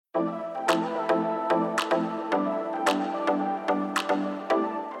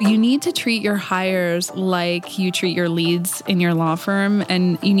need to treat your hires like you treat your leads in your law firm,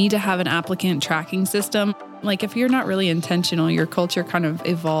 and you need to have an applicant tracking system. Like if you're not really intentional, your culture kind of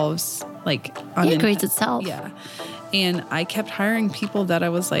evolves it creates itself. Yeah. And I kept hiring people that I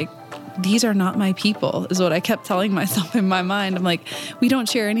was like, these are not my people, is what I kept telling myself in my mind. I'm like, we don't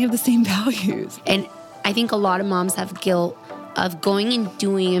share any of the same values. And I think a lot of moms have guilt of going and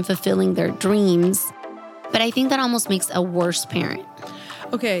doing and fulfilling their dreams. But I think that almost makes a worse parent.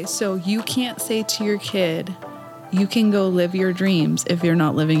 Okay, so you can't say to your kid, you can go live your dreams if you're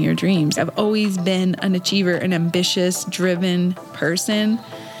not living your dreams. I've always been an achiever, an ambitious, driven person.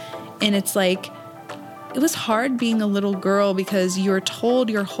 And it's like, it was hard being a little girl because you were told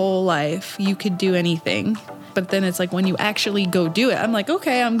your whole life you could do anything. But then it's like when you actually go do it, I'm like,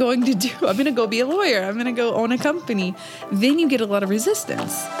 okay, I'm going to go be a lawyer. I'm going to go own a company. Then you get a lot of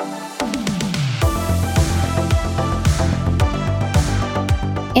resistance.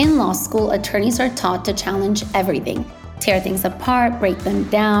 In law school, attorneys are taught to challenge everything, tear things apart, break them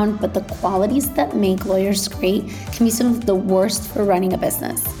down, but the qualities that make lawyers great can be some of the worst for running a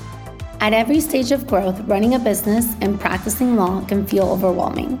business. At every stage of growth, running a business and practicing law can feel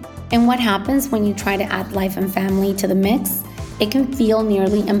overwhelming. And what happens when you try to add life and family to the mix? It can feel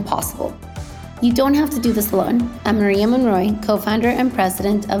nearly impossible. You don't have to do this alone. I'm Maria Monroy, co-founder and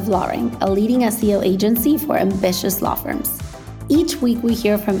president of LawRank, a leading SEO agency for ambitious law firms. Each week, we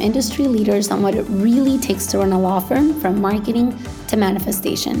hear from industry leaders on what it really takes to run a law firm, from marketing to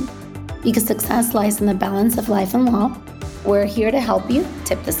manifestation. Because success lies in the balance of life and law, we're here to help you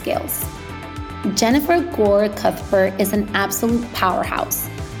tip the scales. Jennifer Gore-Cuthbert is an absolute powerhouse.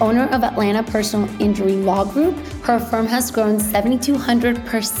 Owner of Atlanta Personal Injury Law Group, her firm has grown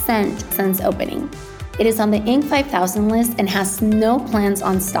 7,200% since opening. It is on the Inc. 5000 list and has no plans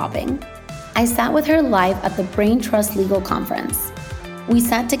on stopping. I sat with her live at the Brain Trust Legal Conference. We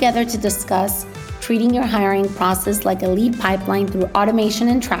sat together to discuss treating your hiring process like a lead pipeline through automation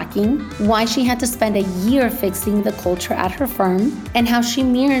and tracking, why she had to spend a year fixing the culture at her firm, and how she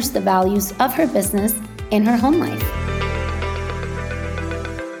mirrors the values of her business in her home life.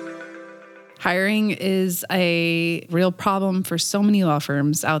 Hiring is a real problem for so many law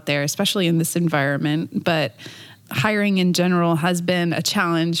firms out there, especially in this environment. But hiring in general has been a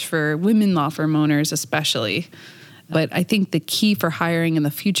challenge for women law firm owners especially. But I think the key for hiring in the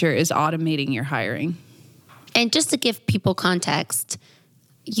future is automating your hiring. And just to give people context,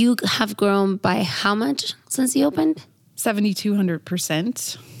 you have grown by how much since you opened?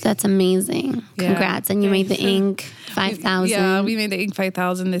 7,200%. That's amazing. Yeah. Congrats. And you made the Inc. 5000. Yeah, we made the Inc.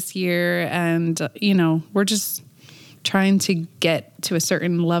 5000 this year. And, we're just trying to get to a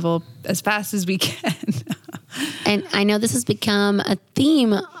certain level as fast as we can. And I know this has become a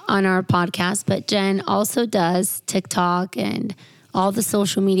theme on our podcast, but Jen also does TikTok and all the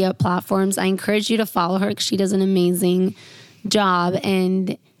social media platforms. I encourage you to follow her because she does an amazing job.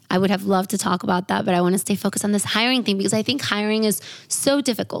 And I would have loved to talk about that, but I want to stay focused on this hiring thing because I think hiring is so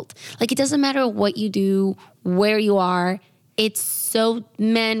difficult. Like, it doesn't matter what you do, where you are. It's so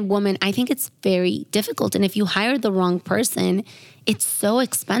man, woman. I think it's very difficult. And if you hire the wrong person, it's so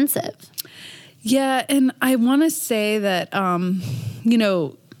expensive. Yeah, and I want to say that,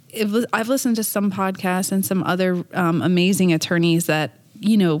 I've listened to some podcasts and some other amazing attorneys that,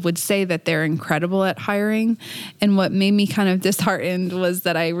 would say that they're incredible at hiring. And what made me kind of disheartened was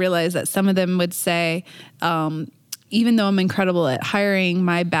that I realized that some of them would say, even though I'm incredible at hiring,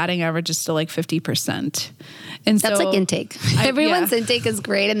 my batting average is still like 50%. And that's like intake. Everyone's intake is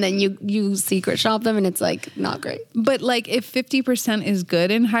great, and then you secret shop them, and it's like not great. But like if 50% is good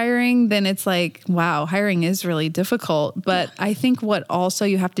in hiring, then it's like, wow, hiring is really difficult. But I think what also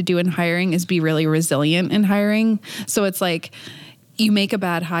you have to do in hiring is be really resilient in hiring. So it's like you make a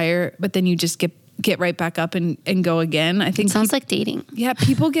bad hire, but then you just get right back up and go again. I think it sounds like dating. Yeah,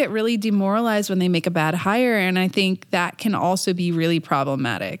 people get really demoralized when they make a bad hire, and I think that can also be really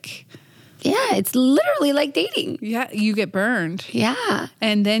problematic. Yeah, it's literally like dating. Yeah, you get burned. Yeah.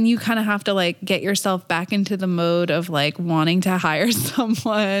 And then you kind of have to like get yourself back into the mode of like wanting to hire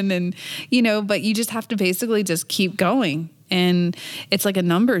someone and, but you just have to basically just keep going. And it's like a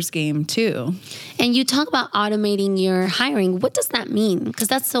numbers game too. And you talk about automating your hiring. What does that mean? Because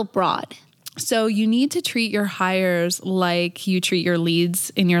that's so broad. So you need to treat your hires like you treat your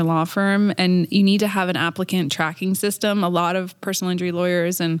leads in your law firm, and you need to have an applicant tracking system. A lot of personal injury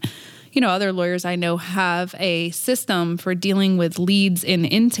lawyers and other lawyers I know have a system for dealing with leads in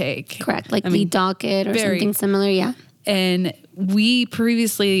intake. Correct, like lead docket or something similar, yeah. And we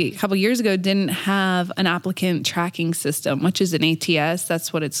previously, a couple of years ago, didn't have an applicant tracking system, which is an ATS.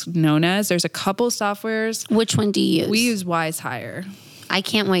 That's what it's known as. There's a couple softwares. Which one do you use? We use WiseHire. I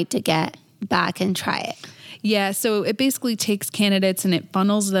can't wait to get back and try it. Yeah, so it basically takes candidates and it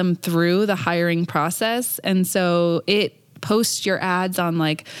funnels them through the hiring process. And so it post your ads on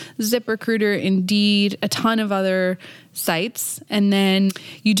like ZipRecruiter, Indeed, a ton of other sites. And then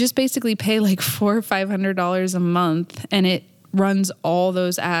you just basically pay like $400 or $500 a month and it runs all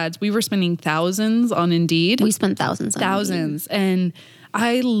those ads. We were spending thousands on Indeed. We spent thousands on Indeed. And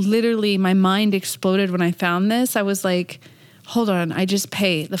I literally, my mind exploded when I found this. I was like, hold on, I just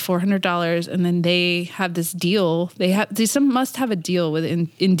pay the $400 and then they have this deal. They must have a deal with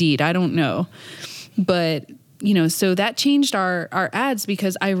Indeed. I don't know. But so that changed our ads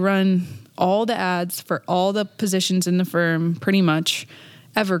because I run all the ads for all the positions in the firm, pretty much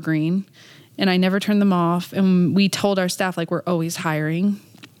evergreen, and I never turn them off. And we told our staff, like, we're always hiring.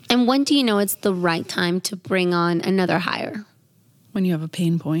 And when do you know it's the right time to bring on another hire? When you have a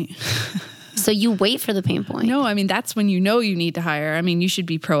pain point. So you wait for the pain point? No, I mean, that's when you know you need to hire. I mean, you should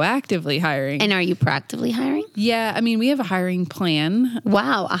be proactively hiring. And are you proactively hiring? Yeah, I mean, we have a hiring plan.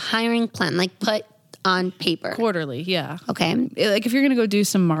 Wow, a hiring plan, like put on paper. Quarterly, yeah. Okay. Like if you're going to go do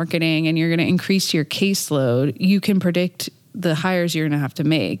some marketing and you're going to increase your caseload, you can predict the hires you're going to have to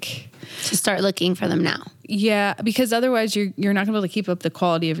make. To start looking for them now. Yeah, because otherwise you're not going to be able to keep up the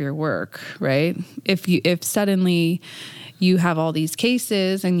quality of your work, right? If suddenly you have all these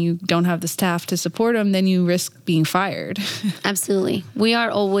cases and you don't have the staff to support them, then you risk being fired. Absolutely. We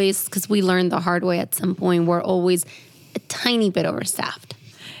are always, because we learned the hard way at some point, we're always a tiny bit overstaffed.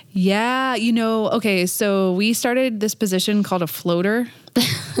 Yeah, okay, so we started this position called a floater.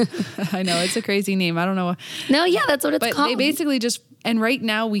 I know, it's a crazy name. I don't know. No, yeah, that's what it's called. But they basically and right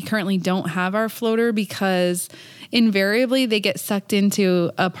now we currently don't have our floater because invariably they get sucked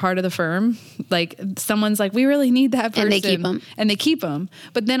into a part of the firm. Like someone's like, we really need that person. And they keep them.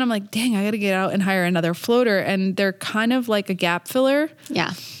 But then I'm like, dang, I got to get out and hire another floater. And they're kind of like a gap filler.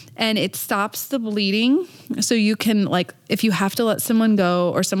 Yeah. And it stops the bleeding. So you can, like, if you have to let someone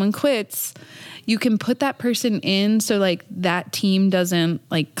go or someone quits, you can put that person in so like that team doesn't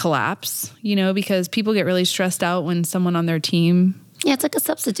like collapse, because people get really stressed out when someone on their team. Yeah, it's like a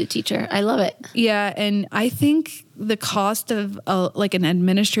substitute teacher. I love it. Yeah, and I think the cost of like an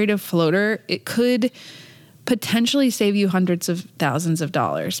administrative floater, it could potentially save you hundreds of thousands of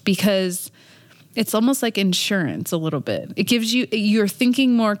dollars because it's almost like insurance a little bit. It gives you're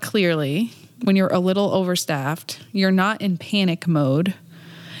thinking more clearly when you're a little overstaffed. You're not in panic mode.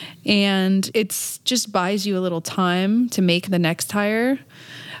 And it's just buys you a little time to make the next hire.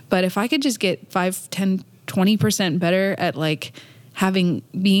 But if I could just get 5, 10, 20% better at like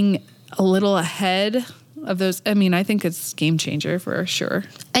being a little ahead of those, I mean, I think it's game changer for sure.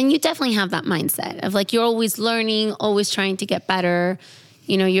 And you definitely have that mindset of like, you're always learning, always trying to get better.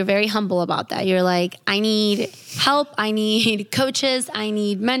 You're very humble about that. You're like, I need help. I need coaches. I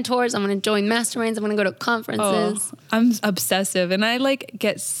need mentors. I'm going to join masterminds. I'm going to go to conferences. Oh, I'm obsessive. And I like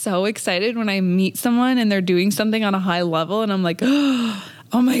get so excited when I meet someone and they're doing something on a high level. And I'm like, oh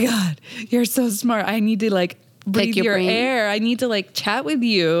my God, you're so smart. I need to like breathe your air. I need to like chat with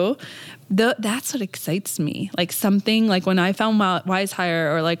you. That's what excites me. Like something like when I found Wise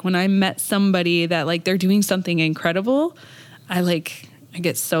Hire or like when I met somebody that like they're doing something incredible, I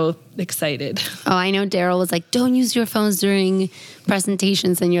get so excited. Oh, I know Daryl was like, don't use your phones during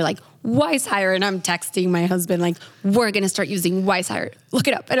presentations. And you're like, Wise Hire. And I'm texting my husband, like, we're going to start using Wise Hire. Look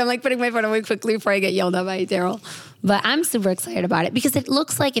it up. And I'm like putting my phone away quickly before I get yelled at by Daryl. But I'm super excited about it because it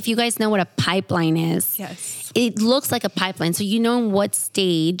looks like, if you guys know what a pipeline is, yes, it looks like a pipeline. So you know what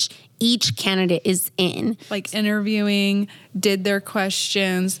stage each candidate is in. Like interviewing, did their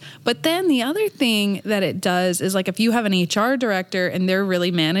questions. But then the other thing that it does is like if you have an HR director and they're really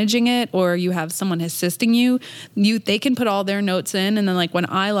managing it, or you have someone assisting you, they can put all their notes in. And then like when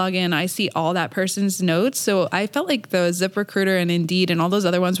I log in, I see all that person's notes. So I felt like the ZipRecruiter and Indeed and all those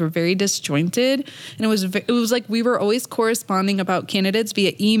other ones were very disjointed. And it was like we were always corresponding about candidates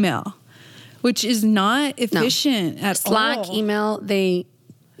via email, which is not efficient at all. Slack, email,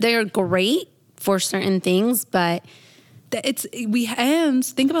 they're great for certain things, but and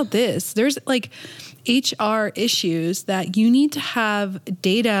think about this. There's like HR issues that you need to have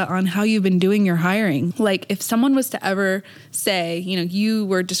data on how you've been doing your hiring. Like if someone was to ever say, you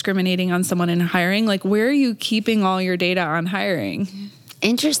were discriminating on someone in hiring, like where are you keeping all your data on hiring?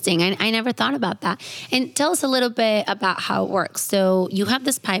 Interesting. I never thought about that. And tell us a little bit about how it works. So you have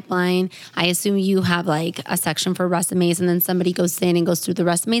this pipeline. I assume you have like a section for resumes, and then somebody goes in and goes through the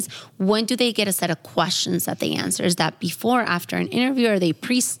resumes. When do they get a set of questions that they answer? Is that before, after an interview? Are they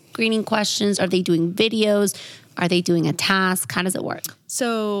pre-screening questions? Are they doing videos? Are they doing a task? How does it work?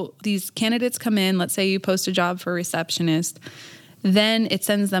 So these candidates come in. Let's say you post a job for a receptionist. Then it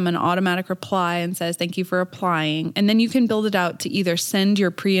sends them an automatic reply and says, thank you for applying. And then you can build it out to either send your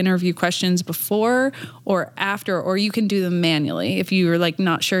pre-interview questions before or after, or you can do them manually if you're like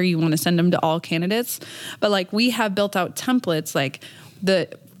not sure you want to send them to all candidates. But like we have built out templates, like the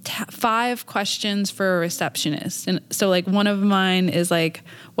 5 questions for a receptionist. And so like one of mine is like,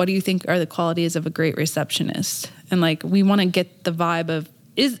 what do you think are the qualities of a great receptionist? And like, we want to get the vibe of,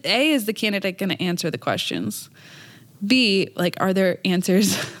 is the candidate going to answer the questions? B, like, are their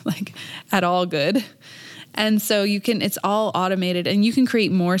answers like at all good? And so it's all automated and you can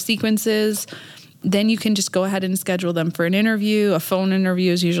create more sequences. Then you can just go ahead and schedule them for an interview. A phone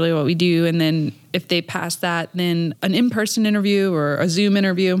interview is usually what we do. And then if they pass that, then an in-person interview or a Zoom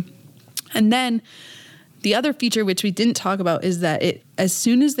interview. And then the other feature, which we didn't talk about, is that as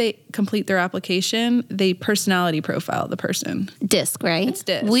soon as they complete their application, they personality profile the person. DISC, right? It's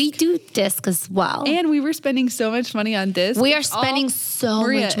DISC. We do DISC as well. And we were spending so much money on DISC. We are spending so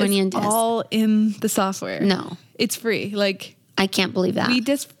much money on DISC. All in the software. No. It's free. Like, I can't believe that. we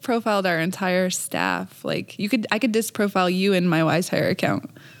DISC profiled our entire staff. Like, I could DISC profile you in my WiseHire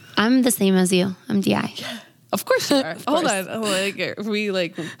account. I'm the same as you. I'm DI. Of course you are. Hold on. Like, are we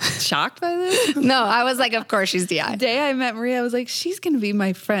like shocked by this? No, I was like, of course she's DI. The day I met Maria, I was like, she's going to be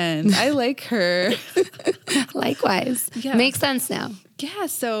my friend. I like her. Likewise. Yeah. Makes sense now. Yeah.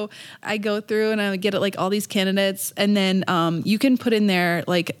 So I go through and I get like all these candidates, and then you can put in there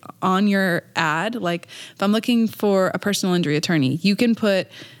like on your ad, like if I'm looking for a personal injury attorney, you can put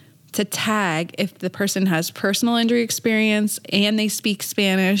to tag if the person has personal injury experience and they speak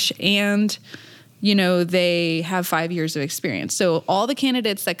Spanish and they have 5 years of experience. So all the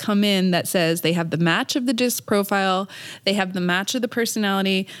candidates that come in that says they have the match of the DISC profile, they have the match of the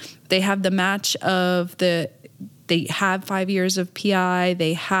personality, they have the match of they have 5 years of PI,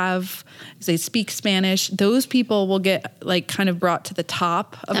 they speak Spanish, those people will get like kind of brought to the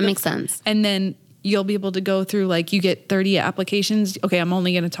top. That makes sense. And then you'll be able to go through, like, you get 30 applications. Okay, I'm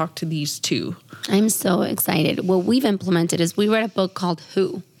only going to talk to these 2. I'm so excited. What we've implemented is we read a book called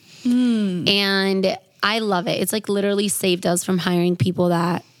Who. And I love it. It's like literally saved us from hiring people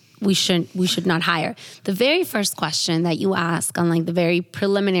that we should not hire. The very first question that you ask on like the very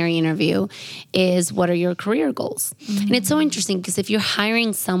preliminary interview is, what are your career goals? And it's so interesting because if you're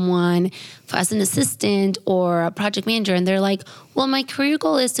hiring someone as an assistant or a project manager and they're like, well, my career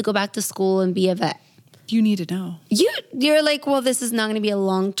goal is to go back to school and be a vet. You need to know. You're like, well, this is not going to be a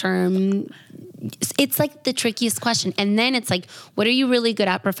long-term. It's like the trickiest question. And then it's like, what are you really good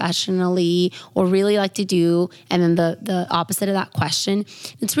at professionally or really like to do? And then the opposite of that question.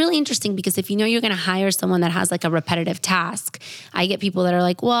 It's really interesting because if you're going to hire someone that has like a repetitive task, I get people that are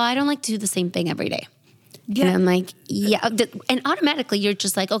like, well, I don't like to do the same thing every day. Yeah. And I'm like, yeah. And automatically you're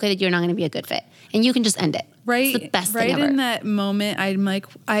just like, okay, you're not going to be a good fit. And you can just end it. Right. It's the best thing ever. Right in that moment, I'm like,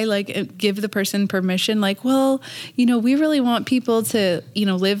 I give the person permission, like, well, we really want people to,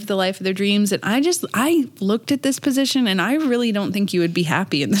 live the life of their dreams. And I looked at this position and I really don't think you would be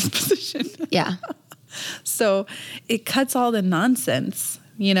happy in this position. Yeah. So it cuts all the nonsense.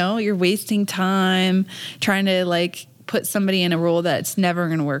 You're wasting time trying to like put somebody in a role that's never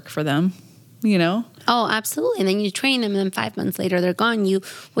going to work for them, Oh, absolutely. And then you train them and then 5 months later they're gone. You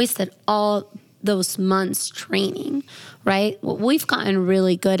wasted all those months training, right? What we've gotten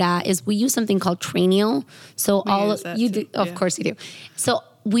really good at is we use something called Trainio. So of course you do. So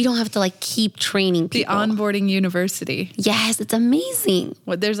we don't have to like keep training people. The onboarding university. Yes, it's amazing.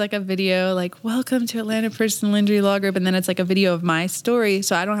 There's like a video like, welcome to Atlanta Personal Injury Law Group. And then it's like a video of my story.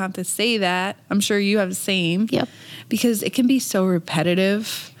 So I don't have to say that. I'm sure you have the same. Yep. Because it can be so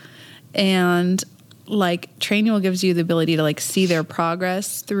repetitive. And like Trainio gives you the ability to like see their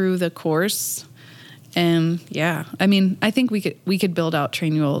progress through the course. And yeah, I mean, I think we could build out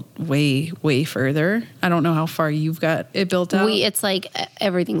Trainio way, way further. I don't know how far you've got it built out. It's like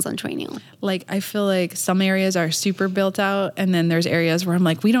everything's on Trainio. Like I feel like some areas are super built out, and then there's areas where I'm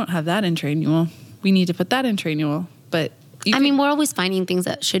like, we don't have that in Trainio. We need to put that in Trainio. But we're always finding things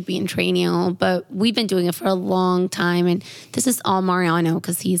that should be in Trainio, but we've been doing it for a long time. And this is all Mariano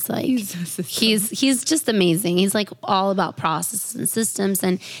because he's like, he's just amazing. He's like all about processes and systems.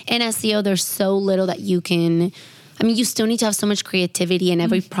 And in SEO, there's so little that you can, you still need to have so much creativity, and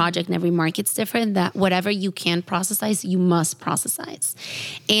every project and every market's different, that whatever you can processize, you must processize.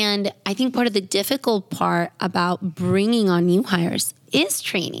 And I think part of the difficult part about bringing on new hires is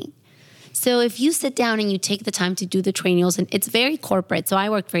training. So if you sit down and you take the time to do the trainings, and it's very corporate. So I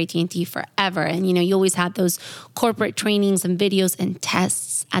worked for AT&T forever. And, you always had those corporate trainings and videos and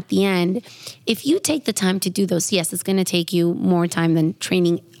tests at the end. If you take the time to do those, yes, it's going to take you more time than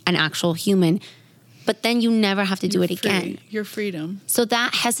training an actual human. but then you never have to do it again. Your freedom. So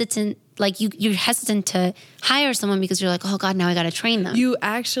that hesitant, like you're hesitant to hire someone because you're like, oh God, now I got to train them. You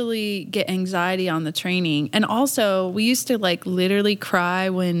actually get anxiety on the training. And also we used to like literally cry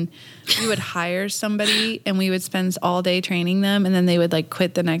when we would hire somebody and we would spend all day training them and then they would like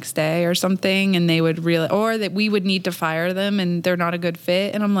quit the next day or something and they would realize, or that we would need to fire them and they're not a good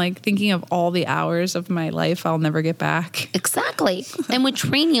fit. And I'm like thinking of all the hours of my life I'll never get back. Exactly. And with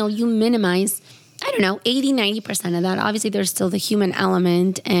training, you minimize, I don't know, 80, 90% of that. Obviously, there's still the human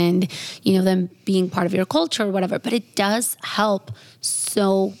element and, you know, them being part of your culture or whatever, but it does help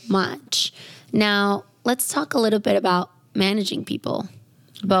so much. Now, let's talk a little bit about managing people,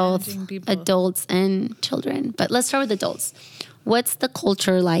 both adults and children. But let's start with adults. What's the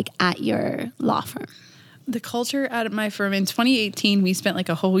culture like at your law firm? The culture at my firm in 2018, we spent like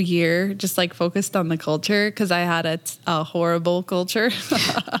a whole year just like focused on the culture because I had a horrible culture.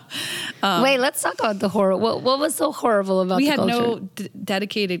 Wait, let's talk about the horror. What was so horrible about the culture? We had no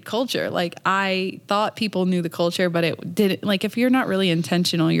dedicated culture. Like I thought people knew the culture, but it didn't. Like if you're not really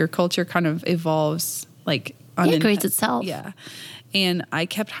intentional, your culture kind of evolves like it creates itself. Yeah. And I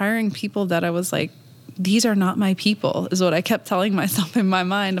kept hiring people that I was like, these are not my people, is what I kept telling myself in my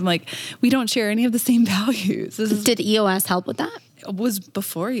mind. I'm like, we don't share any of the same values. Did EOS help with that? It was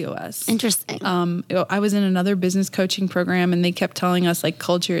before EOS. Interesting. I was in another business coaching program and they kept telling us like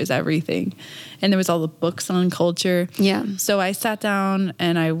culture is everything. And there was all the books on culture. Yeah. So I sat down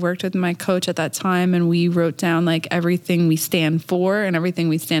and I worked with my coach at that time and we wrote down like everything we stand for and everything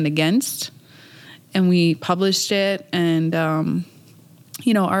we stand against. And we published it and,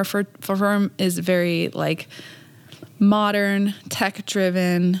 you know, our firm is very like modern,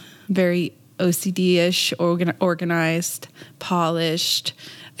 tech-driven, very OCD-ish, organized, polished.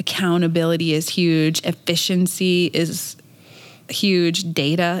 Accountability is huge. Efficiency is huge.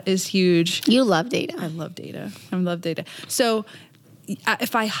 Data is huge. You love data. I love data. So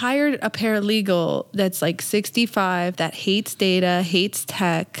if I hired a paralegal that's like 65, that hates data, hates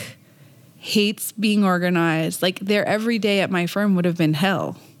tech, hates being organized, like their every day at my firm would have been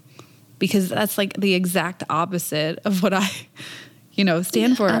hell because that's like the exact opposite of what I, you know,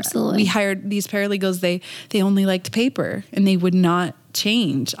 stand for. Absolutely. We hired these paralegals. They only liked paper and they would not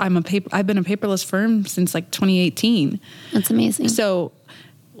change. I've been a paperless firm since like 2018. That's amazing. So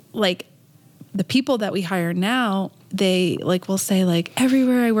like the people that we hire now, they like will say like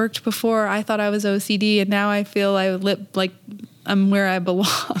everywhere I worked before, I thought I was OCD and now I feel I live like I'm where I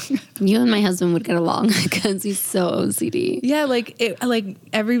belong. You and my husband would get along because he's so OCD. Yeah, like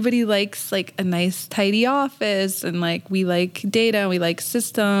everybody likes like a nice tidy office and like we like data, we like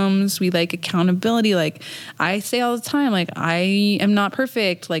systems, we like accountability. Like I say all the time, like I am not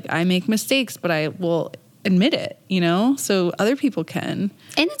perfect, like I make mistakes, but I will admit it, you know, so other people can.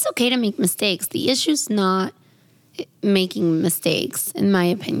 And it's okay to make mistakes. The issue's not making mistakes, in my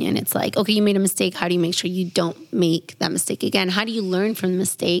opinion. It's like, okay, you made a mistake. How do you make sure you don't make that mistake again? How do you learn from the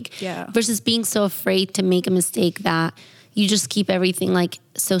mistake? Yeah. Versus being so afraid to make a mistake that you just keep everything like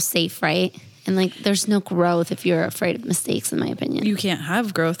so safe, right? And like, there's no growth if you're afraid of mistakes, in my opinion. You can't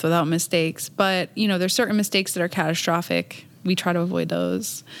have growth without mistakes. But, you know, there's certain mistakes that are catastrophic. We try to avoid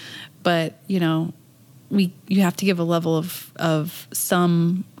those. But, you know, you have to give a level of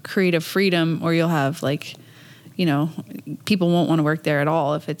some creative freedom or you'll have like, you know, people won't want to work there at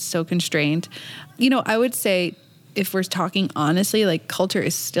all if it's so constrained. You know, I would say if we're talking honestly, like culture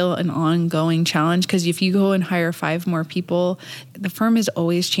is still an ongoing challenge because if you go and hire 5 more people, the firm is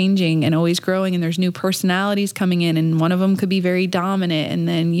always changing and always growing and there's new personalities coming in and one of them could be very dominant. And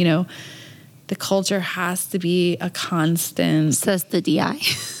then, you know, the culture has to be a constant. Says the DI.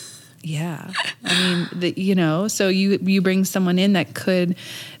 Yeah. I mean, you know, so you bring someone in that could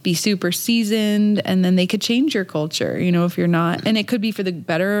be super seasoned and then they could change your culture, you know, if you're not, and it could be for the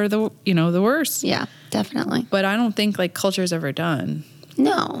better or the, you know, the worse. Yeah, definitely. But I don't think like culture is ever done.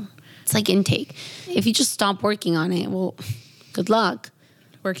 No, it's like intake. If you just stop working on it, well, good luck.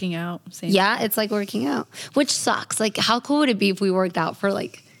 Working out. Same. Yeah, it's like working out, which sucks. Like how cool would it be if we worked out for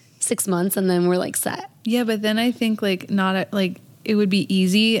like 6 months and then we're like set? Yeah. But then I think like it would be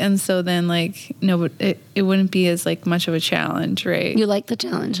easy. And so then like, no, but it wouldn't be as like much of a challenge, right? You like the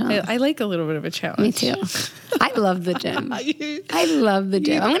challenge, huh? I like a little bit of a challenge. Me too. I love the gym. I love the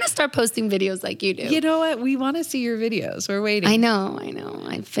gym. I'm going to start posting videos like you do. You know what? We want to see your videos. We're waiting. I know.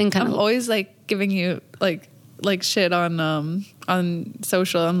 I've been kind of always like giving you like shit on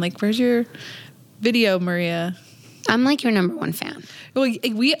social. I'm like, where's your video, Maria? I'm like your number 1 fan. Well,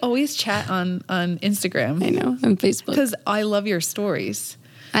 we always chat on Instagram. I know, on Facebook. Because I love your stories.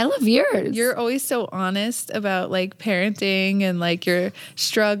 I love yours. You're always so honest about like parenting and like your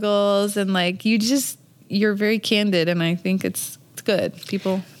struggles and like you just you're very candid, and I think it's good.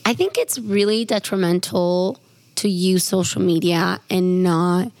 I think it's really detrimental to use social media and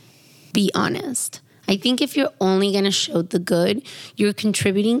not be honest. I think if you're only going to show the good, you're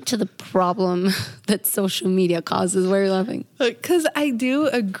contributing to the problem that social media causes. Why are you laughing? Because I do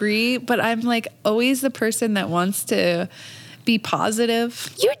agree, but I'm like always the person that wants to be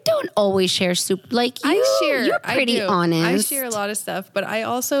positive. You don't always share you're pretty honest. I share a lot of stuff, but I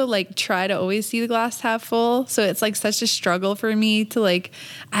also like try to always see the glass half full. So it's like such a struggle for me to like,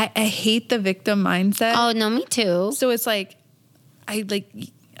 I hate the victim mindset. Oh no, me too. So it's like, I like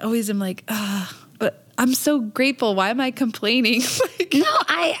always am like, but I'm so grateful. Why am I complaining? No,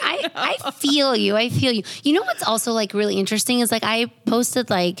 I feel you. I feel you. You know what's also like really interesting is like I posted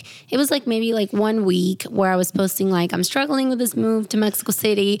like, it was like maybe like 1 week where I was posting like, I'm struggling with this move to Mexico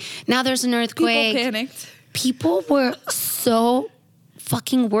City. Now there's an earthquake. People panicked. People were so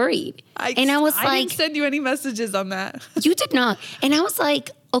fucking worried. I didn't send you any messages on that. You did not. And I was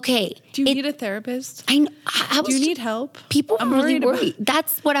like, okay. Do you need a therapist? Do you need help? People are really worried.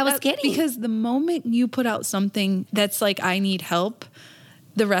 That's what I was getting. Because the moment you put out something that's like, I need help,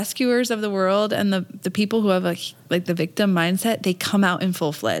 the rescuers of the world and the people who have like the victim mindset, they come out in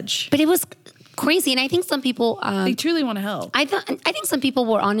full-fledged. But it was crazy. And I think some people... they truly want to help. I think some people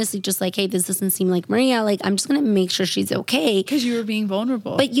were honestly just like, hey, this doesn't seem like Maria. Like, I'm just going to make sure she's okay. Because you were being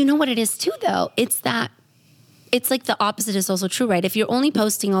vulnerable. But you know what it is too, though? It's like the opposite is also true, right? If you're only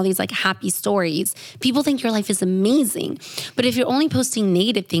posting all these like happy stories, people think your life is amazing. But if you're only posting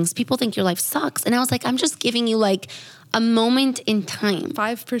negative things, people think your life sucks. And I was like, I'm just giving you like a moment in time.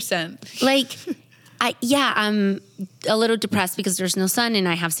 5%. Like, I'm a little depressed because there's no sun and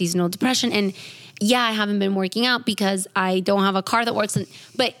I have seasonal depression. And yeah, I haven't been working out because I don't have a car that works.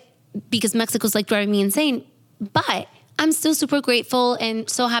 But because Mexico's like driving me insane. But I'm still super grateful and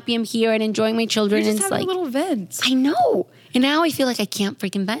so happy I'm here and enjoying my children. You're just having a little vent. I know. And now I feel like I can't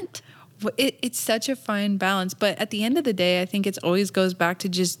freaking vent. Well, it's such a fine balance. But at the end of the day, I think it always goes back to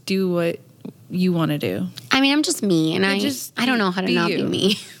just do what you want to do. I mean, I'm just me. And I don't know how to not be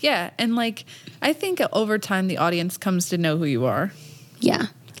me. Yeah. And like, I think over time, the audience comes to know who you are. Yeah.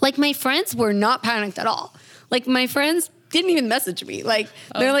 Like my friends were not panicked at all. Like my friends didn't even message me. Like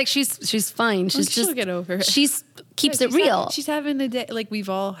they're like, she's fine. She'll get over it. She's keeps it real. She's having a day. Like we've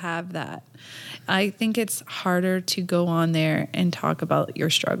all have that. I think it's harder to go on there and talk about your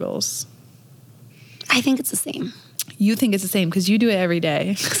struggles. I think it's the same. You think it's the same because you do it every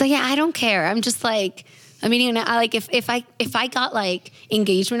day. So yeah, I don't care. I'm just like, I'm eating. I like if I got like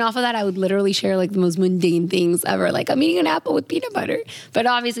engagement off of that, I would literally share like the most mundane things ever. Like I'm eating an apple with peanut butter, but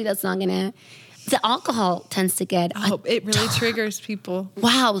obviously that's not gonna. The alcohol tends to get... it really triggers people.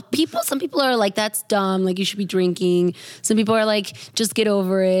 Wow. Some people are like, that's dumb. Like, you should be drinking. Some people are like, just get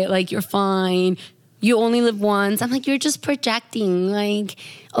over it. Like, you're fine. You only live once. I'm like, you're just projecting. Like,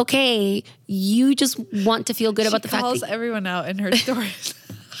 okay, you just want to feel good about the fact that... She calls everyone out in her stories.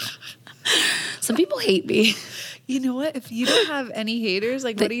 Some people hate me. You know what? If you don't have any haters,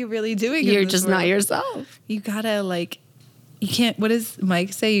 like, what are you really doing You're in this just world? not yourself. You gotta, like... You can't, what does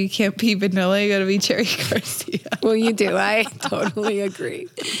Mike say? You can't be vanilla, you gotta be Cherry Garcia. Well, you do. I totally agree.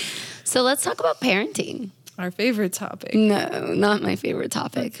 So let's talk about parenting. Our favorite topic. No, not my favorite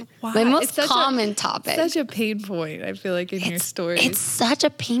topic. Why? My most common topic. Such a pain point, I feel like, in your stories. It's such a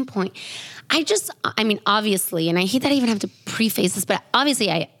pain point. I mean, obviously, and I hate that I even have to preface this, but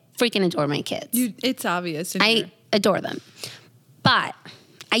obviously I freaking adore my kids. It's obvious. I adore them. But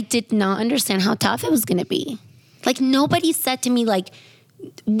I did not understand how tough it was going to be. Like, nobody said to me, like,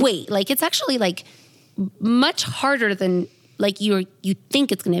 wait, like, it's actually, like, much harder than, like, you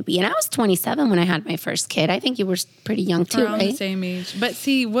think it's going to be. And I was 27 when I had my first kid. I think you were pretty young, too, around the same age. But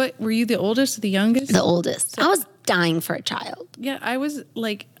see, were you the oldest or the youngest? The oldest. So, I was dying for a child. Yeah, I was,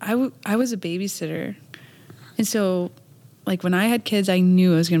 like, I was a babysitter. And so... Like, when I had kids, I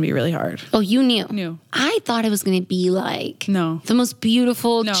knew it was going to be really hard. Oh, you knew? Knew. I thought it was going to be, like... No. The most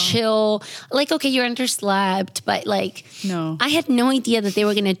beautiful, chill... Like, okay, you're underslept, but, like... No. I had no idea that they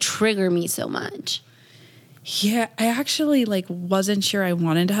were going to trigger me so much. Yeah, I actually, like, wasn't sure I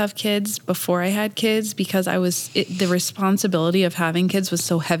wanted to have kids before I had kids because the responsibility of having kids was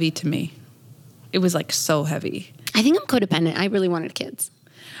so heavy to me. It was, like, so heavy. I think I'm codependent. I really wanted kids.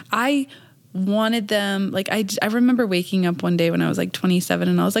 wanted them, like, I remember waking up one day when I was like 27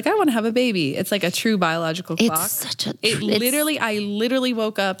 and I was like, I want to have a baby. It's like a true biological clock. I literally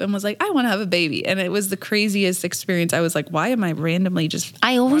woke up and was like, I want to have a baby. And it was the craziest experience. I was like, why am I randomly just...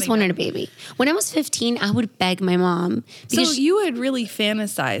 I always wanted a baby. When I was 15, I would beg my mom. So you had really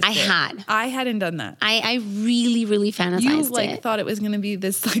fantasized. I hadn't done that. I really, really fantasized You like thought it was going to be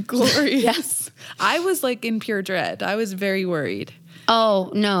this like glorious. Yes. I was like in pure dread. I was very worried.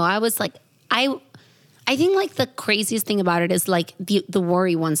 Oh, no. I was like... I think like the craziest thing about it is like the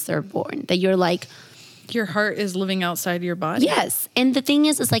worry once they're born, that you're like... Your heart is living outside your body. Yes. And the thing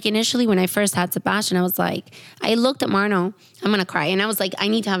is like initially when I first had Sebastian, I was like, I looked at Marno, I'm going to cry. And I was like, I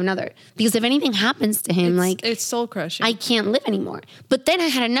need to have another. Because if anything happens to him, it's soul crushing. I can't live anymore. But then I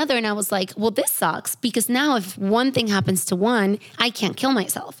had another and I was like, well, this sucks. Because now if one thing happens to one, I can't kill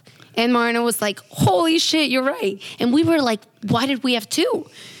myself. And Marno was like, holy shit, you're right. And we were like, why did we have two?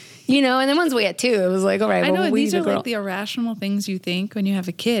 You know, and then once we had two, it was like, all right, I know, well, these are like the irrational things you think when you have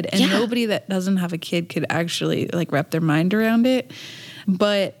a kid. And nobody that doesn't have a kid could actually like wrap their mind around it.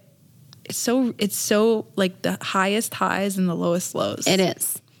 But it's so like the highest highs and the lowest lows. It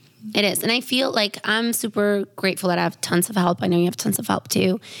is. And I feel like I'm super grateful that I have tons of help. I know you have tons of help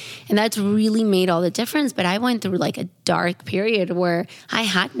too. And that's really made all the difference. But I went through like a dark period where I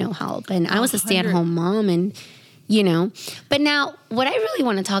had no help and I was a stay-at-home mom and... You know, but now what I really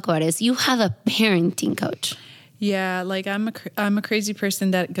want to talk about is you have a parenting coach. Yeah, like I'm a crazy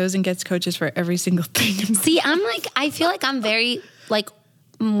person that goes and gets coaches for every single thing. See, I feel like I'm very like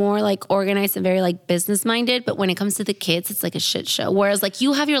more like organized and very like business minded, but when it comes to the kids, it's like a shit show. Whereas like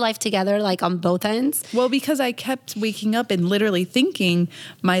you have your life together like on both ends. Well, because I kept waking up and literally thinking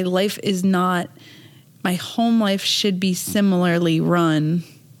my home life should be similarly run.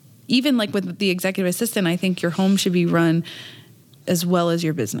 Even like with the executive assistant, I think your home should be run as well as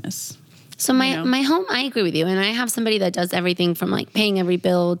your business. So my home, I agree with you. And I have somebody that does everything from like paying every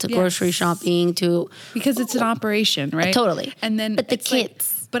bill to grocery shopping to... Because it's an operation, right? Totally. And then... But the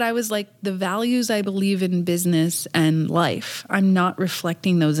kids... But I was like, the values I believe in business and life, I'm not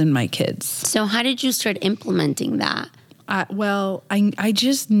reflecting those in my kids. So how did you start implementing that? I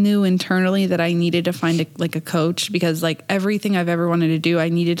just knew internally that I needed to find a coach because like everything I've ever wanted to do, I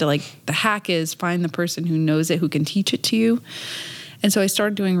needed to the hack is find the person who knows it, who can teach it to you. And so I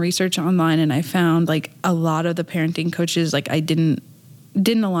started doing research online and I found like a lot of the parenting coaches, like I didn't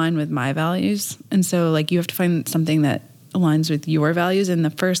align with my values. And so like you have to find something that aligns with your values. And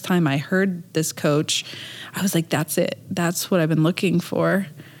the first time I heard this coach, I was like, that's it. That's what I've been looking for.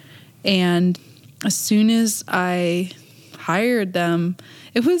 And as soon as I hired them,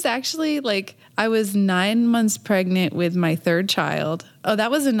 it was actually like I was 9 months pregnant with my third child. Oh,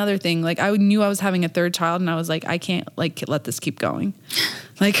 that was another thing. Like I knew I was having a third child and I was like, I can't like let this keep going.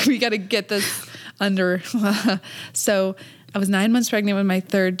 Like we got to get this under. So I was 9 months pregnant with my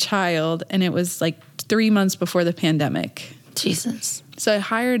third child and it was like 3 months before the pandemic. Jesus. So I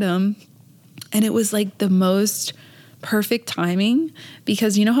hired him and it was like the most perfect timing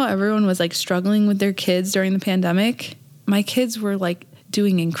because you know how everyone was like struggling with their kids during the pandemic? My kids were like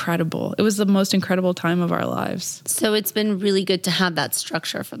doing incredible. It was the most incredible time of our lives. So it's been really good to have that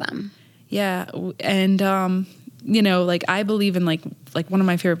structure for them. Yeah. And, you know, like I believe in like one of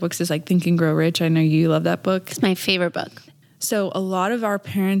my favorite books is like Think and Grow Rich. I know you love that book. It's my favorite book. So a lot of our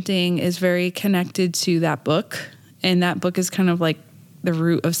parenting is very connected to that book. And that book is kind of like the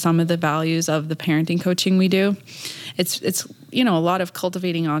root of some of the values of the parenting coaching we do. It's you know, a lot of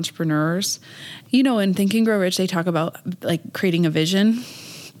cultivating entrepreneurs. You know, in Think and Grow Rich, they talk about like creating a vision.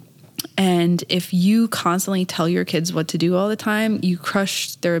 And if you constantly tell your kids what to do all the time, you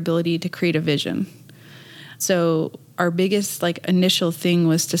crush their ability to create a vision. So our biggest like initial thing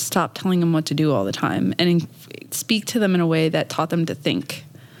was to stop telling them what to do all the time and speak to them in a way that taught them to think.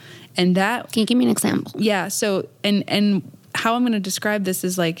 And that... Can you give me an example? Yeah. So, and how I'm going to describe this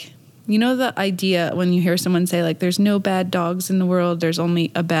is like, you know, the idea when you hear someone say like, there's no bad dogs in the world, there's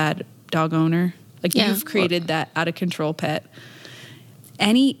only a bad dog owner. Like you've created that out of control pet.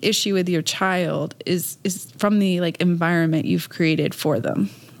 Any issue with your child is from the like environment you've created for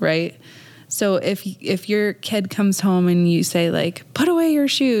them, right? So if your kid comes home and you say like, put away your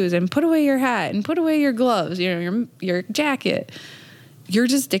shoes and put away your hat and put away your gloves, you know, your jacket, you're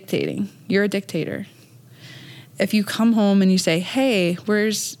just dictating. You're a dictator. If you come home and you say, hey,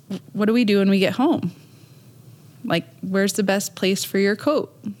 what do we do when we get home? Like, where's the best place for your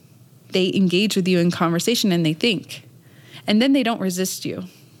coat? They engage with you in conversation and they think. And then they don't resist you.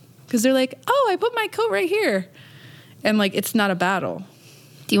 Because they're like, oh, I put my coat right here. And like, it's not a battle.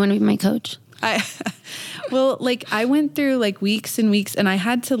 Do you want to be my coach? Well, like I went through like weeks and weeks, and I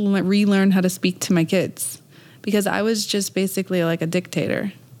had to relearn how to speak to my kids because I was just basically like a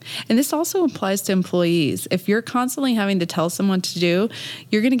dictator. And this also applies to employees. If you're constantly having to tell someone what to do,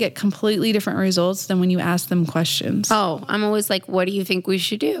 you're going to get completely different results than when you ask them questions. Oh, I'm always like, what do you think we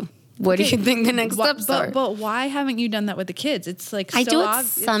should do? What do you think the next steps are? But why haven't you done that with the kids? It's like I do it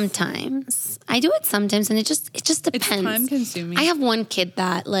sometimes. And it just depends. It's time consuming. I have one kid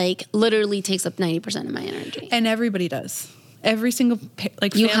that like literally takes up 90% of my energy. And everybody does. Every single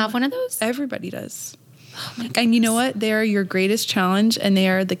like you have one of those? Everybody does. Oh my goodness. And you know what? They are your greatest challenge, and they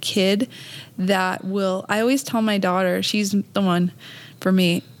are the kid that will. I always tell my daughter, she's the one for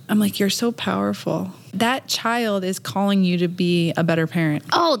me. I'm like, you're so powerful. That child is calling you to be a better parent.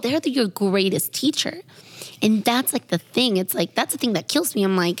 Oh, they're your greatest teacher. And that's like the thing. It's like, that's the thing that kills me.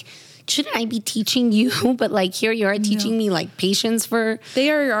 I'm like, shouldn't I be teaching you? But like, here you are teaching me like patience for... They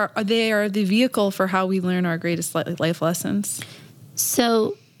are the vehicle for how we learn our greatest life lessons.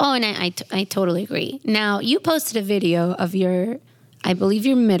 So, and I totally agree. Now, you posted a video of I believe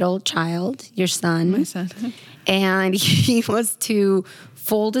your middle child, your son. My son. And he was to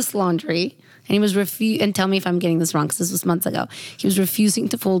fold his laundry. And he was and tell me if I'm getting this wrong because this was months ago. He was refusing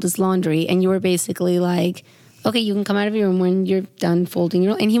to fold his laundry. And you were basically like, okay, you can come out of your room when you're done folding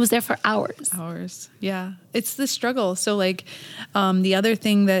your... And he was there for hours. Yeah. It's the struggle. So like the other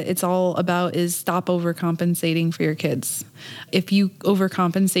thing that it's all about is stop overcompensating for your kids. If you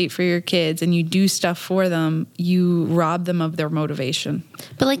overcompensate for your kids and you do stuff for them, you rob them of their motivation.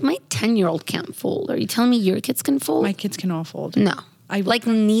 But like my 10-year-old can't fold. Are you telling me your kids can fold? My kids can all fold. No. Like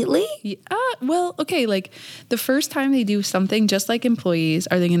neatly? Yeah, well, okay, like the first time they do something, just like employees,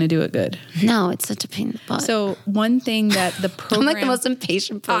 are they going to do it good? No, it's such a pain in the butt. So one thing that the program... I'm like the most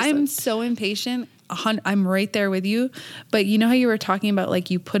impatient person. I'm so impatient. I'm right there with you. But you know how you were talking about like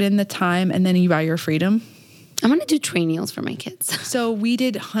you put in the time and then you buy your freedom? I'm going to do trainees for my kids. So we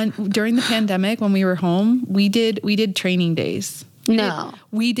did during the pandemic when we were home, we did training days. No.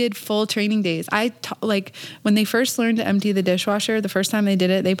 We did full training days. Like when they first learned to empty the dishwasher, the first time they did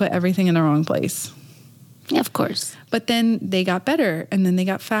it, they put everything in the wrong place. Yeah, of course. But then they got better, and then they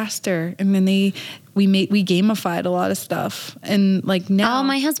got faster, and then we gamified a lot of stuff. And like now,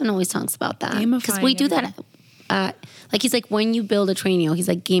 my husband always talks about that because we do that. Like he's like, when you build a trainee, he's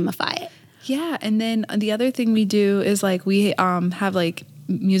like, gamify it. Yeah, and then the other thing we do is like we have like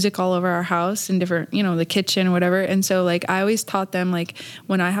music all over our house in different, the kitchen or whatever. And so like I always taught them like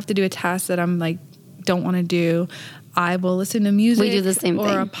when I have to do a task that I'm like don't want to do, I will listen to music. We do the same or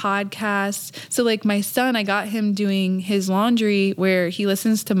thing. A podcast. So like my son, I got him doing his laundry where he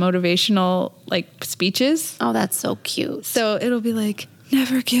listens to motivational like speeches. Oh, that's so cute. So it'll be like,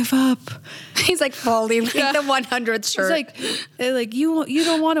 never give up. He's like folding like the 100th shirt. It's like you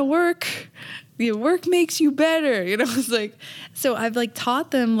don't want to work. Your work makes you better. It's like, so I've like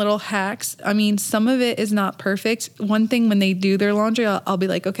taught them little hacks. I mean, some of it is not perfect. One thing when they do their laundry, I'll be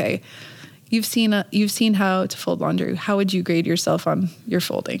like, okay, you've seen how to fold laundry. How would you grade yourself on your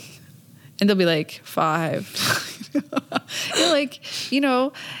folding? And they'll be like 5. You're like,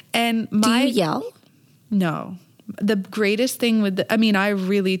 and do you yell? No. The greatest thing I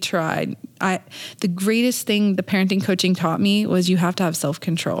really tried. The greatest thing the parenting coaching taught me was you have to have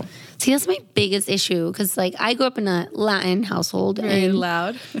self-control. See, that's my biggest issue because like I grew up in a Latin household. Very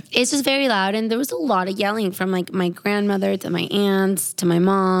loud. It's just very loud. And there was a lot of yelling from like my grandmother to my aunts, to my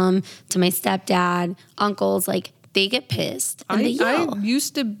mom, to my stepdad, uncles. Like they get pissed and they yell. I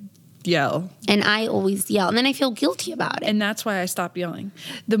used to yell. And I always yell. And then I feel guilty about it. And that's why I stopped yelling.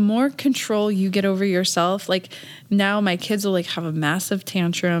 The more control you get over yourself, like now my kids will like have a massive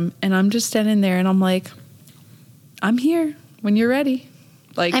tantrum and I'm just standing there and I'm like, I'm here when you're ready.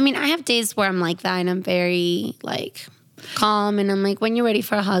 Like, I mean, I have days where I'm like that and I'm very like calm and I'm like, when you're ready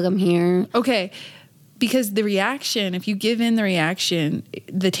for a hug, I'm here. Okay. Because the reaction, if you give in the reaction,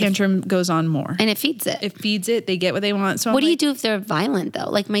 the tantrum goes on more. And it feeds it. It feeds it. They get what they want. So what do you do if they're violent, though?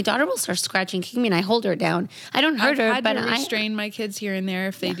 Like, my daughter will start scratching, kicking me, and I hold her down. I don't hurt her, but I restrain my kids here and there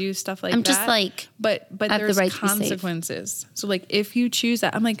if they do stuff like that. I'm just like, but there's consequences. So, like, if you choose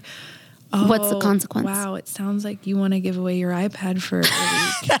that, I'm like, oh, what's the consequence? Wow, it sounds like you want to give away your iPad for a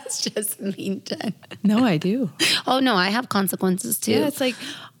week. That's just mean, Jen. No, I do. Oh, no, I have consequences, too. Yeah, it's like,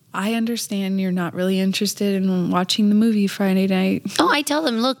 I understand you're not really interested in watching the movie Friday night. Oh, I tell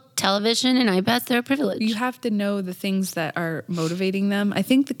them, look, television and iPads, they're a privilege. You have to know the things that are motivating them. I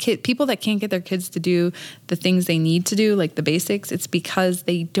think people that can't get their kids to do the things they need to do, like the basics, it's because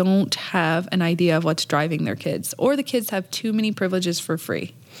they don't have an idea of what's driving their kids. Or the kids have too many privileges for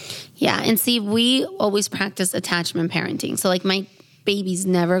free. Yeah, and see, we always practice attachment parenting. So like my babies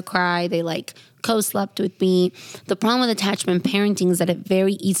never cry. They like co-slept with me. The problem with attachment parenting is that it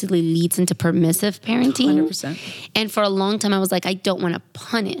very easily leads into permissive parenting. 100%. And for a long time, I was like, I don't want to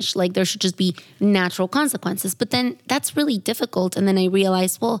punish. Like, there should just be natural consequences. But then that's really difficult. And then I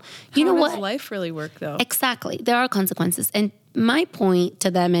realized, well, you know what? How does life really work, though? Exactly. There are consequences. And my point to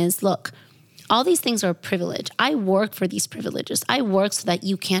them is, look, all these things are a privilege. I work for these privileges. I work so that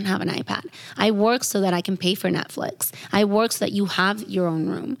you can't have an iPad. I work so that I can pay for Netflix. I work so that you have your own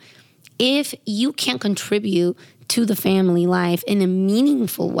room. If you can't contribute to the family life in a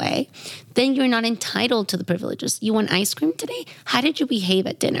meaningful way, then you're not entitled to the privileges. You want ice cream today? How did you behave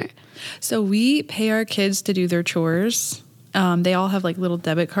at dinner? So we pay our kids to do their chores. They all have like little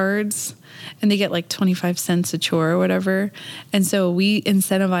debit cards and they get like 25 cents a chore or whatever. And so we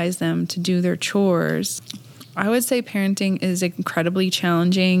incentivize them to do their chores. I would say parenting is incredibly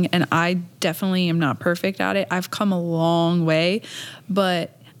challenging and I definitely am not perfect at it. I've come a long way,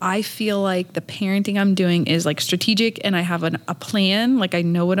 but I feel like the parenting I'm doing is like strategic and I have a plan, like I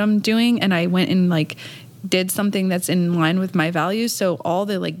know what I'm doing and I went and like did something that's in line with my values. So all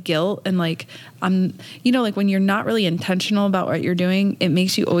the like guilt and like, like when you're not really intentional about what you're doing, it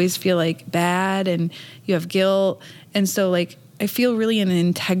makes you always feel like bad and you have guilt. And so like, I feel really in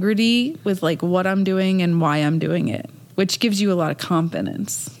integrity with like what I'm doing and why I'm doing it, which gives you a lot of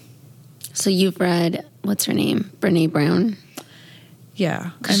confidence. So you've read, what's her name? Brene Brown.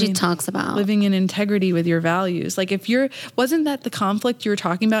 Yeah. Because she talks about living in integrity with your values. Like wasn't that the conflict you were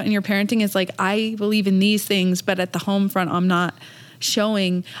talking about in your parenting is like, I believe in these things, but at the home front, I'm not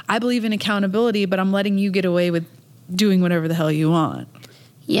showing, I believe in accountability, but I'm letting you get away with doing whatever the hell you want.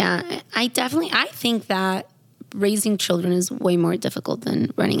 Yeah, I think that raising children is way more difficult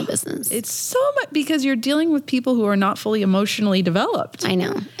than running a business. It's so much because you're dealing with people who are not fully emotionally developed. I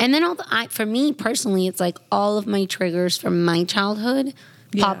know. And then for me personally, it's like all of my triggers from my childhood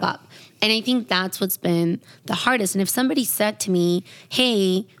pop up. And I think that's what's been the hardest. And if somebody said to me,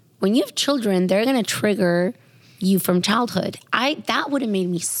 hey, when you have children, they're going to trigger you from childhood, that would have made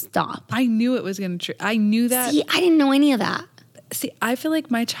me stop. I knew it was going to I knew that. See, I didn't know any of that. See, I feel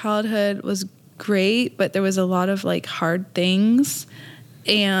like my childhood was great, but there was a lot of like hard things.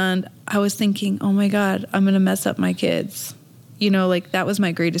 And I was thinking, oh my God, I'm going to mess up my kids. Like that was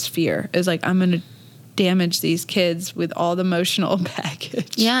my greatest fear is like, I'm going to damage these kids with all the emotional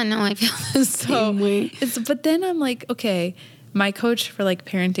baggage. Yeah, no, I feel the same way. But then I'm like, okay, my coach for like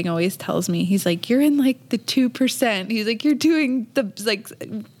parenting always tells me, he's like, you're in like the 2%. He's like, you're doing the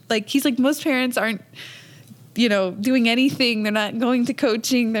like he's like, most parents aren't, doing anything. They're not going to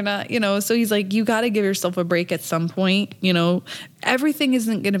coaching. They're not, so he's like, you got to give yourself a break at some point. Everything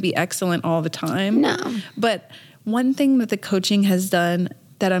isn't going to be excellent all the time. No. But one thing that the coaching has done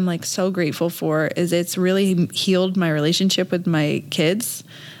that I'm like so grateful for is it's really healed my relationship with my kids.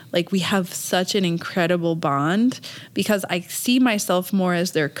 Like we have such an incredible bond because I see myself more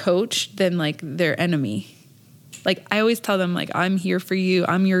as their coach than like their enemy. Like I always tell them like, I'm here for you.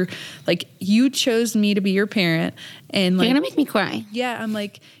 I'm your, like you chose me to be your parent. And like, you're going to make me cry. Yeah. I'm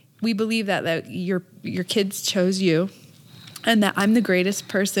like, we believe that your kids chose you and that I'm the greatest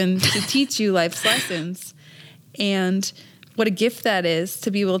person to teach you life's lessons. And what a gift that is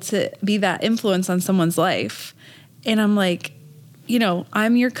to be able to be that influence on someone's life. And I'm like,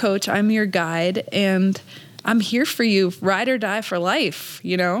 I'm your coach, I'm your guide, and I'm here for you, ride or die for life,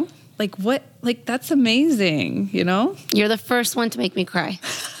 Like what? Like that's amazing, You're the first one to make me cry.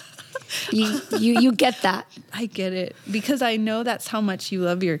 You get that. I get it because I know that's how much you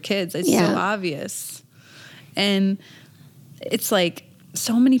love your kids. It's so obvious. And it's like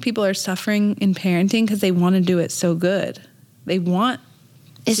so many people are suffering in parenting because they want to do it so good. They want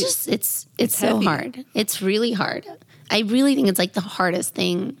it's so hard. It's really hard. I really think it's like the hardest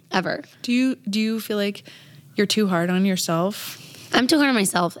thing ever. Do you feel like you're too hard on yourself? I'm too hard on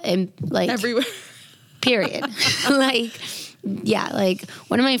myself and like everywhere. Period. Like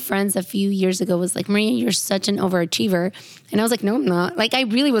one of my friends a few years ago was like, Maria, you're such an overachiever. And I was like, no, I'm not. Like I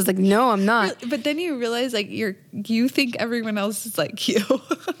really was like, no, I'm not. But then you realize like you think everyone else is like you.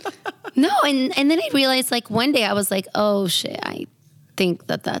 No. And then I realized like one day I was like, oh shit, I think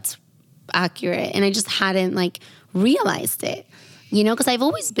that's accurate. And I just hadn't like realized it. Because I've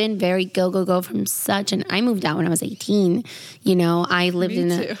always been very go from such I moved out when I was 18. I lived Me in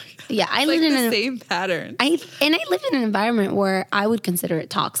too. I lived in the same pattern. I lived in an environment where I would consider it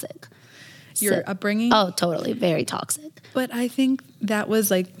toxic. Your upbringing? Oh, totally. Very toxic. But I think that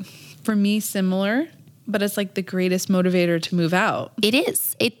was like, for me, similar, but it's like the greatest motivator to move out. It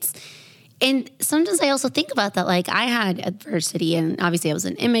is. And sometimes I also think about that. Like I had adversity and obviously I was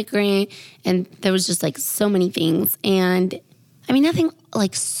an immigrant and there was just like so many things. And I mean, nothing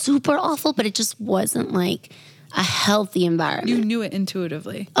like super awful, but it just wasn't like a healthy environment. You knew it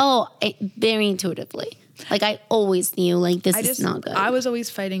intuitively. Very intuitively. Like I always knew like this is not good. I was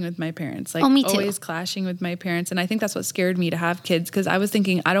always fighting with my parents. Like me too. Always clashing with my parents. And I think that's what scared me to have kids, because I was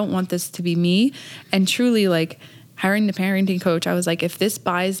thinking, I don't want this to be me. And truly, like, hiring the parenting coach, I was like, if this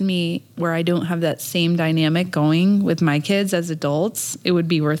buys me where I don't have that same dynamic going with my kids as adults, it would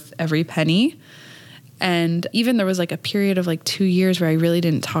be worth every penny. And even there was like a period of like 2 years where I really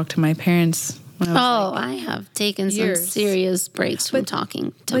didn't talk to my parents. I have taken some serious breaks from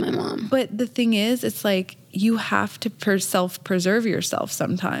talking to my mom. But the thing is, it's like you have to self-preserve yourself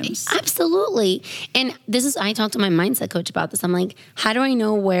sometimes. Absolutely. And I talked to my mindset coach about this. I'm like, how do I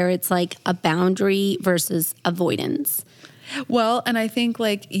know where it's like a boundary versus avoidance? Well, and I think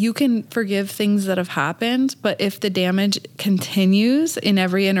like you can forgive things that have happened, but if the damage continues in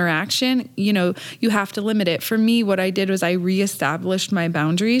every interaction, you know, you have to limit it. For me, what I did was I reestablished my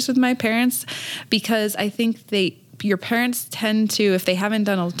boundaries with my parents, because I think your parents tend to, if they haven't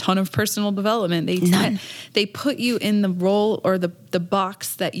done a ton of personal development, they put you in the role or the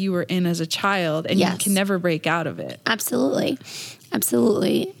box that you were in as a child, and you can never break out of it. Absolutely.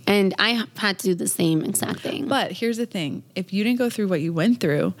 And I had to do the same exact thing. But here's the thing. If you didn't go through what you went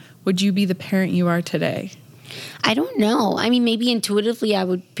through, would you be the parent you are today? I don't know. I mean, maybe intuitively I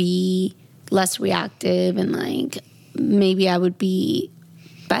would be less reactive, and like maybe I would be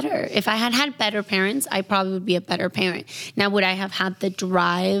better. If I had better parents, I probably would be a better parent. Now, would I have had the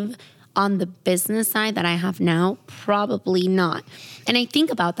drive on the business side that I have now? Probably not. And I think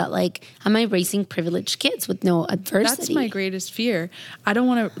about that, like, am I raising privileged kids with no adversity? That's my greatest fear. I don't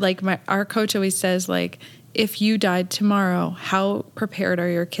want to, like, our coach always says, like, if you died tomorrow, how prepared are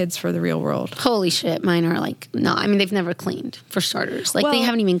your kids for the real world? Holy shit, mine are like, no, I mean, they've never cleaned, for starters. Like, they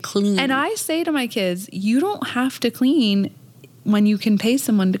haven't even cleaned. And I say to my kids, you don't have to clean when you can pay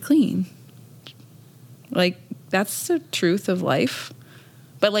someone to clean. Like, that's the truth of life.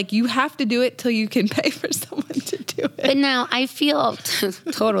 But, like, you have to do it till you can pay for someone to do it. But now I feel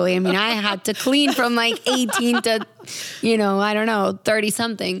totally. I mean, I had to clean from like 18 to, I don't know, 30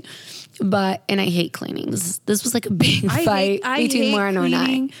 something. And I hate cleaning. This was like a big fight between Marno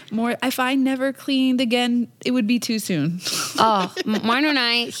and I. If I never cleaned again, it would be too soon. Marno and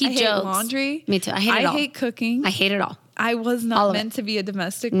I jokes. Hate laundry. Me too. I hate it all. I hate cooking. I hate it all. I was not meant to be a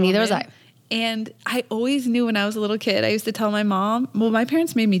domestic woman. Neither was I. And I always knew when I was a little kid, I used to tell my mom, my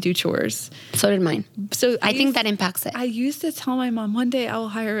parents made me do chores. So did mine. So I think that impacts it. I used to tell my mom, one day I will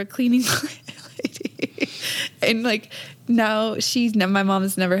hire a cleaning lady. And like now my mom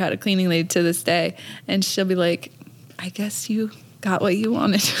has never had a cleaning lady to this day. And she'll be like, I guess you got what you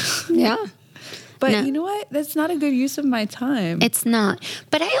wanted. Yeah. But you know what? That's not a good use of my time. It's not.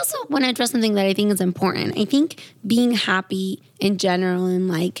 But I also want to address something that I think is important. I think being happy in general, and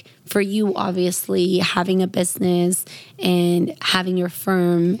like for you, obviously, having a business and having your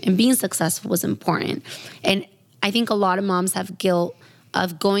firm and being successful was important. And I think a lot of moms have guilt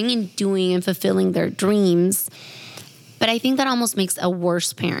of going and doing and fulfilling their dreams. But I think that almost makes a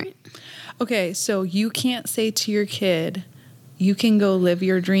worse parent. Okay, so you can't say to your kid, you can go live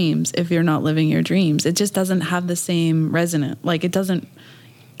your dreams if you're not living your dreams. It just doesn't have the same resonance. Like it doesn't,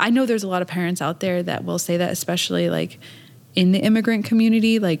 I know there's a lot of parents out there that will say that, especially like in the immigrant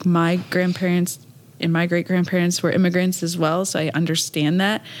community. Like my grandparents and my great-grandparents were immigrants as well. So I understand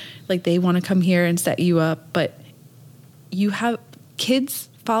that. Like they want to come here and set you up, but kids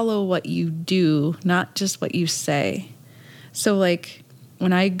follow what you do, not just what you say. So like,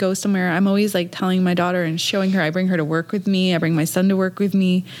 when I go somewhere, I'm always like telling my daughter and showing her, I bring her to work with me. I bring my son to work with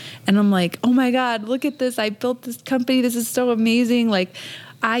me. And I'm like, oh my God, look at this. I built this company. This is so amazing. Like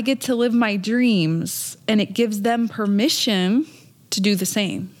I get to live my dreams, and it gives them permission to do the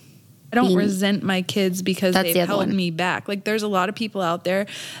same. I don't resent my kids because they've held me back. Like there's a lot of people out there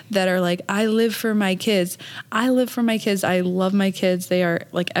that are like, I live for my kids. I live for my kids. I love my kids. They are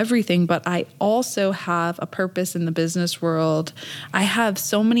like everything, but I also have a purpose in the business world. I have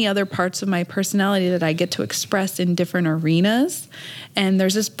so many other parts of my personality that I get to express in different arenas. And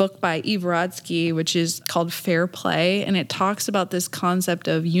there's this book by Eve Rodsky, which is called Fair Play. And it talks about this concept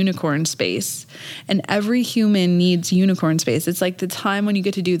of unicorn space. And every human needs unicorn space. It's like the time when you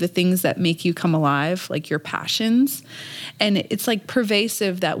get to do the things that make you come alive, like your passions. And it's like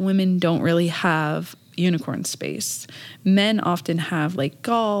pervasive that women don't really have unicorn space. Men often have like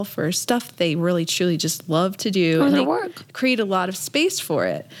golf or stuff they really truly just love to do. And they work. Create a lot of space for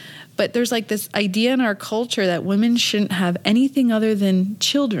it. But there's like this idea in our culture that women shouldn't have anything other than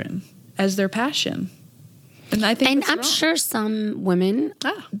children as their passion. And I think I'm sure some women,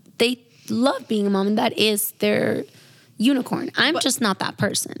 they love being a mom, and that is their unicorn. I'm just not that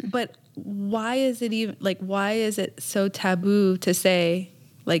person. But why is it even like, why is it so taboo to say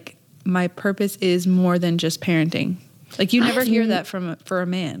like my purpose is more than just parenting? Like you never hear that for a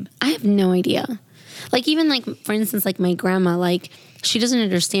man. I have no idea. Like even like, for instance, like my grandma, like she doesn't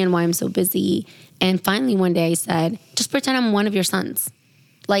understand why I'm so busy. And finally one day I said, just pretend I'm one of your sons.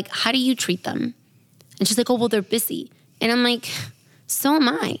 Like, how do you treat them? And she's like, oh, well, they're busy. And I'm like, so am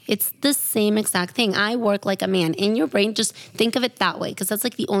I. It's the same exact thing. I work like a man. In your brain, just think of it that way, because that's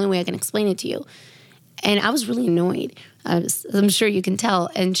like the only way I can explain it to you. And I was really annoyed. I'm sure you can tell.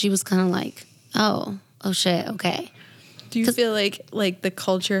 And she was kind of like, oh shit, okay. Do you feel like the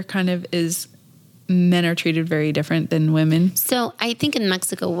culture kind of is men are treated very different than women? So I think in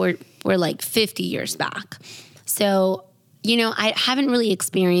Mexico, we're like 50 years back. So, you know, I haven't really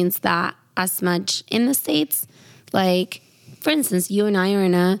experienced that as much in the States. Like, for instance, you and I are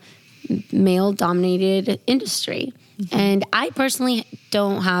in a male-dominated industry. Mm-hmm. And I personally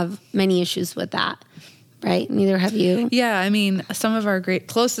don't have many issues with that, right? Neither have you. Yeah, I mean, some of our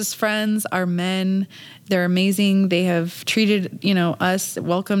closest friends are men. They're amazing. They have treated, us,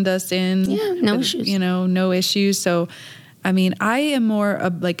 welcomed us in. Yeah, no issues. No issues. So, I mean, I am more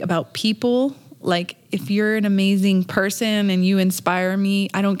about people. Like, if you're an amazing person and you inspire me,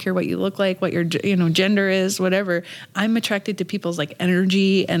 I don't care what you look like, what your, gender is, whatever. I'm attracted to people's like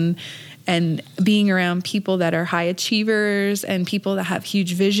energy and being around people that are high achievers and people that have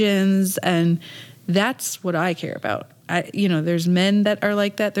huge visions. And that's what I care about. There's men that are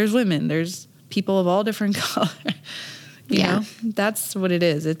like that. There's women. There's people of all different colors. You know, that's what it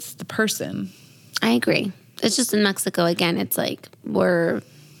is. It's the person. I agree. It's just in Mexico, again, it's like we're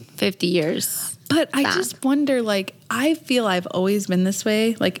 50 years But back. I just wonder, like, I feel I've always been this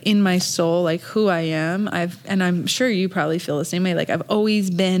way, like in my soul, like who I am. And I'm sure you probably feel the same way. Like I've always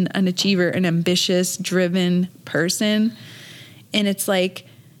been an achiever, an ambitious, driven person. And it's like,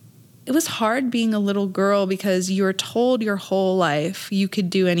 it was hard being a little girl because you were told your whole life you could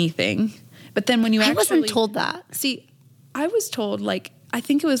do anything. But then when you I wasn't told that. See, I was told, like, I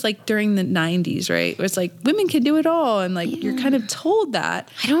think it was like during the 90s, right? It was like women can do it all. And like, you're kind of told that.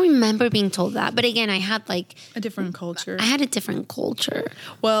 I don't remember being told that. But again, I had like a different culture. I had a different culture.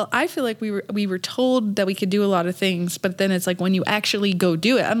 Well, I feel like we were told that we could do a lot of things, but then it's like when you actually go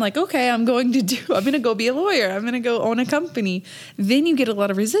do it, I'm like, okay, I'm going to go be a lawyer. I'm going to go own a company. Then you get a lot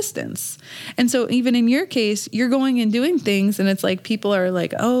of resistance. And so even in your case, you're going and doing things and it's like people are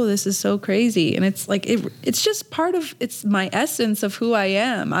like, oh, this is so crazy. And it's like, it's just it's my essence of who I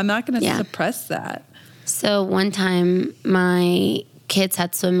am. I'm not going to suppress that. So one time my kids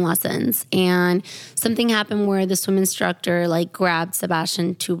had swim lessons and something happened where the swim instructor like grabbed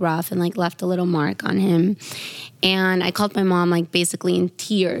Sebastian too rough and like left a little mark on him. And I called my mom like basically in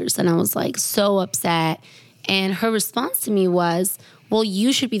tears and I was like so upset. And her response to me was, well,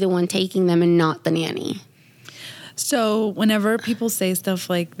 you should be the one taking them and not the nanny. So whenever people say stuff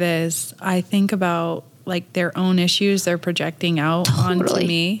like this, I think about like their own issues they're projecting out onto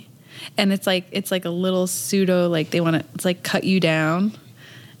me. And it's like a little pseudo, like they want to, it's like cut you down.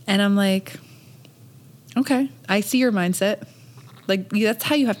 And I'm like, okay, I see your mindset. Like that's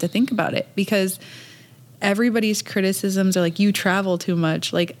how you have to think about it because everybody's criticisms are like, you travel too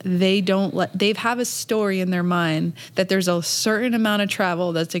much. Like they have a story in their mind that there's a certain amount of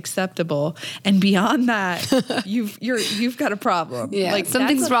travel that's acceptable. And beyond that, you've got a problem. Yeah, like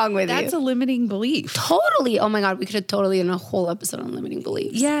something's wrong with you. That's a limiting belief. Totally. Oh my God. We could have totally done a whole episode on limiting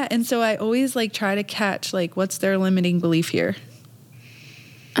beliefs. Yeah. And so I always like try to catch like, what's their limiting belief here?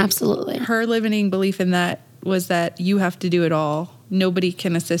 Absolutely. Her limiting belief in that was that you have to do it all. Nobody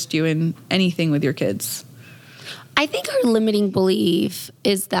can assist you in anything with your kids. I think her limiting belief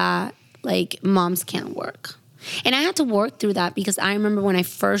is that, like, moms can't work. And I had to work through that because I remember when I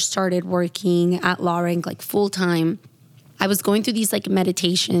first started working at Law Rank, like, full-time, I was going through these, like,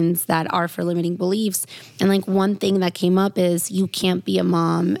 meditations that are for limiting beliefs. And, like, one thing that came up is you can't be a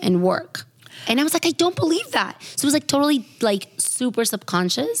mom and work. And I was like, I don't believe that. So it was, like, totally, like, super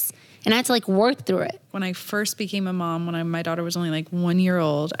subconscious. And I had to, like, work through it. When I first became a mom, when my daughter was only, like, 1 year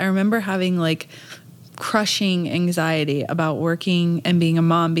old, I remember having, like, crushing anxiety about working and being a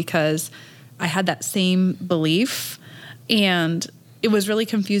mom because I had that same belief. And it was really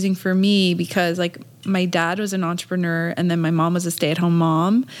confusing for me because like my dad was an entrepreneur and then my mom was a stay-at-home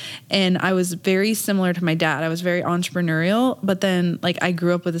mom. And I was very similar to my dad. I was very entrepreneurial, but then like I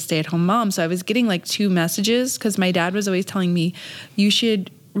grew up with a stay-at-home mom. So I was getting like two messages because my dad was always telling me, you should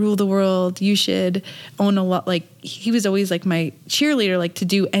rule the world. You should own a lot. Like he was always like my cheerleader, like to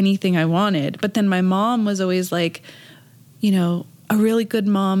do anything I wanted. But then my mom was always like, a really good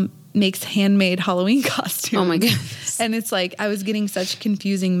mom makes handmade Halloween costumes. Oh my goodness. And it's like, I was getting such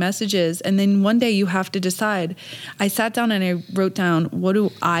confusing messages. And then one day you have to decide. I sat down and I wrote down, what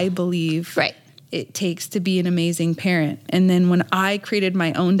do I believe it takes to be an amazing parent? And then when I created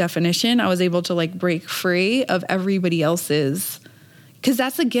my own definition, I was able to like break free of everybody else's. Because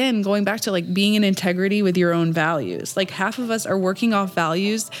that's, again, going back to like being in integrity with your own values. Like half of us are working off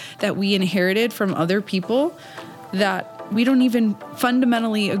values that we inherited from other people that we don't even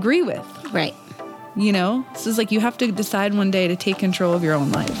fundamentally agree with. Right. You know? So it's like you have to decide one day to take control of your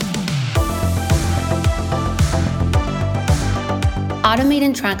own life. Automate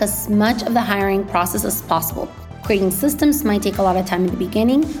and track as much of the hiring process as possible. Creating systems might take a lot of time in the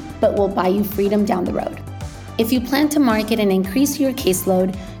beginning, but will buy you freedom down the road. If you plan to market and increase your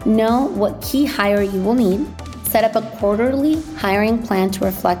caseload, know what key hire you will need, set up a quarterly hiring plan to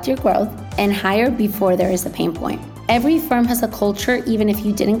reflect your growth, and hire before there is a pain point. Every firm has a culture, even if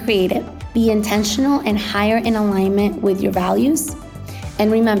you didn't create it. Be intentional and hire in alignment with your values.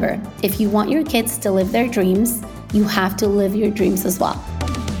 And remember, if you want your kids to live their dreams, you have to live your dreams as well.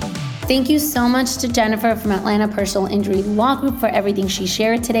 Thank you so much to Jennifer from Atlanta Personal Injury Law Group for everything she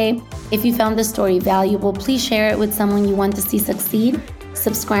shared today. If you found this story valuable, please share it with someone you want to see succeed.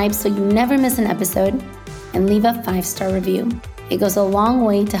 Subscribe so you never miss an episode, and leave a 5-star review. It goes a long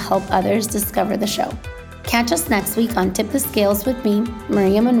way to help others discover the show. Catch us next week on Tip the Scales with me,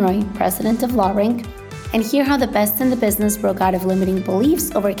 Maria Monroy, president of LawRank, and hear how the best in the business broke out of limiting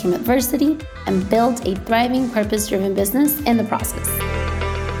beliefs, overcame adversity, and built a thriving, purpose-driven business in the process.